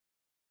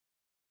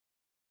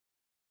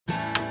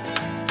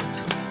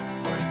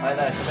Hi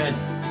there, come in.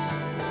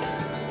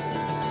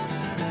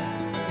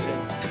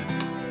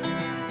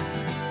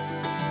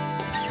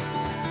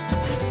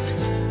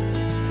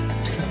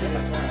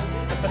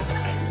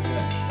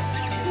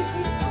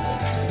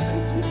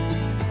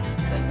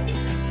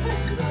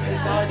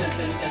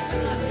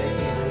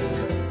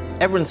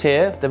 Everyone's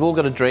here, they've all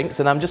got a drink,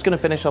 and I'm just going to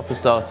finish off the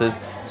starters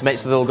to make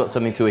sure they've all got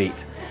something to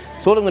eat.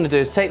 So all I'm going to do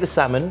is take the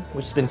salmon,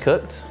 which has been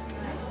cooked,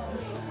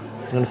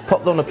 I'm going to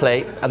pop them on a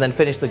plate and then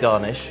finish the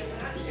garnish.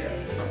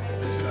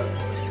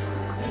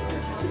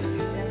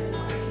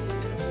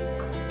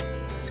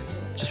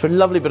 Just for a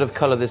lovely bit of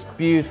colour, this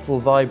beautiful,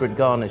 vibrant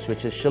garnish,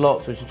 which is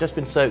shallots, which have just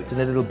been soaked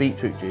in a little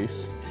beetroot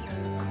juice.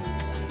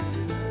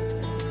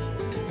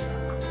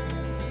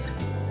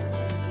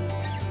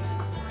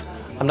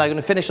 I'm now going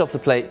to finish off the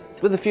plate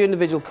with a few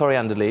individual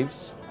coriander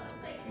leaves.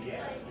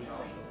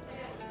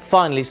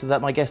 Finally, so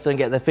that my guests don't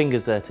get their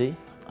fingers dirty,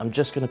 I'm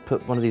just going to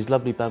put one of these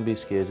lovely bamboo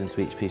skewers into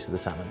each piece of the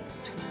salmon.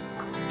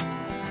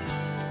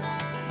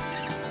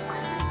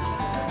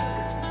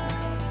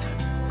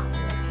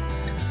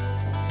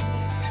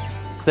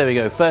 So there we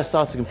go, first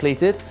starter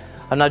completed.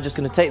 I'm now just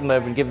going to take them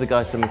over and give the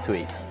guys something to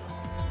eat.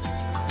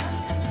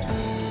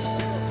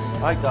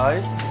 Right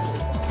guys,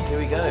 here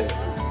we go.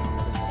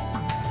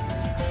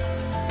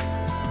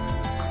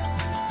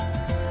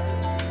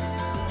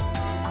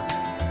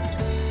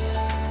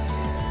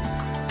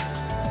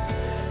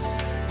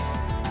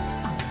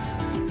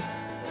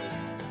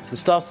 The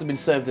starters have been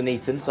served and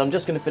eaten, so I'm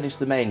just going to finish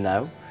the main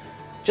now.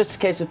 Just a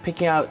case of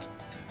picking out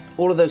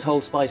all of those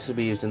whole spices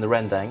we used in the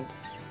rendang.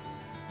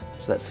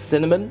 So that's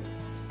cinnamon,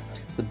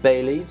 the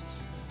bay leaves,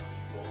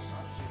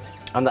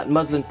 and that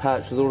muslin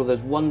pouch with all of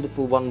those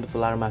wonderful,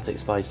 wonderful aromatic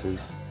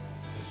spices.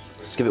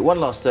 Just give it one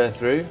last stir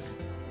through,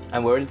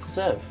 and we're ready to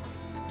serve.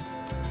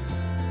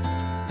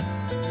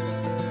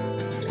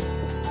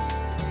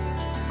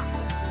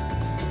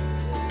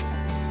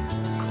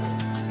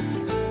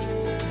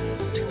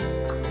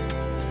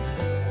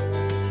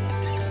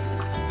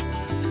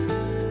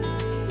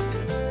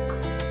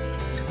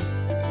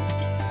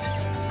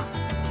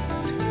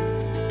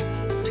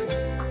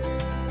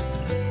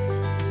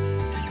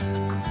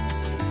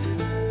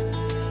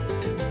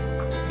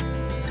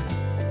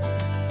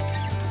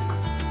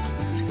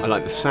 I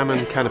like the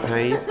salmon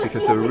canapes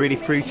because they were really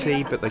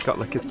fruity, but they got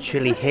like a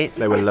chilli hit.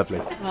 They were lovely.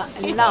 Well,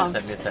 I loved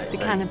the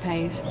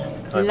canapes.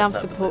 I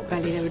loved the pork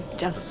belly. They were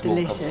just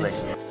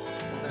delicious.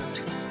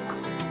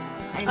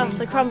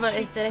 The crumble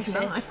is delicious.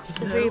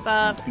 The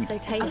rhubarb, so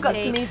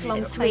tasty.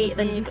 It's sweet.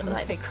 Then you've got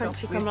like the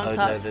crunchy crumble on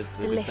top. It's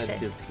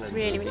delicious.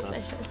 Really, really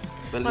delicious.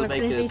 I want to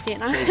finish eating it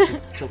now.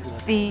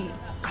 The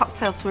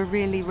cocktails were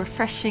really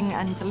refreshing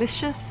and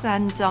delicious,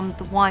 and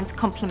the wines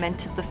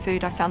complemented the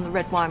food. I found the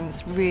red wine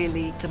was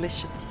really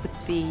delicious with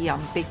the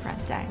beef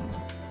rendang.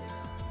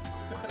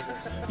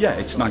 Yeah,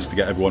 it's nice to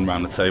get everyone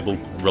around the table,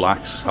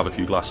 relax, have a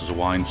few glasses of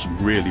wine, some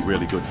really,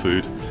 really good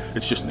food.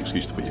 It's just an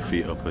excuse to put your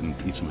feet up and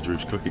eat some of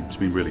Drew's cooking. It's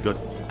been really good.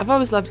 I've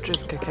always loved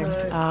Drew's cooking.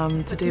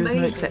 Today was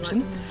no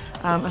exception.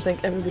 I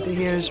think everybody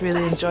here has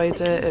really enjoyed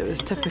it. It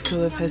was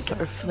typical of his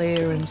sort of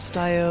flair and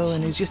style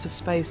and his use of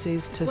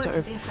spices to sort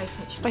of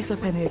spice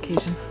up any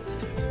occasion.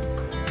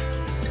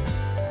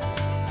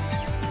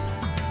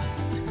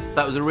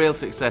 That was a real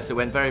success. It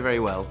went very, very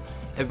well.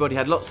 Everybody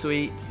had lots to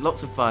eat,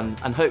 lots of fun,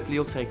 and hopefully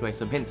you'll take away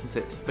some hints and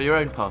tips for your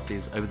own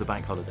parties over the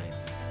bank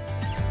holidays.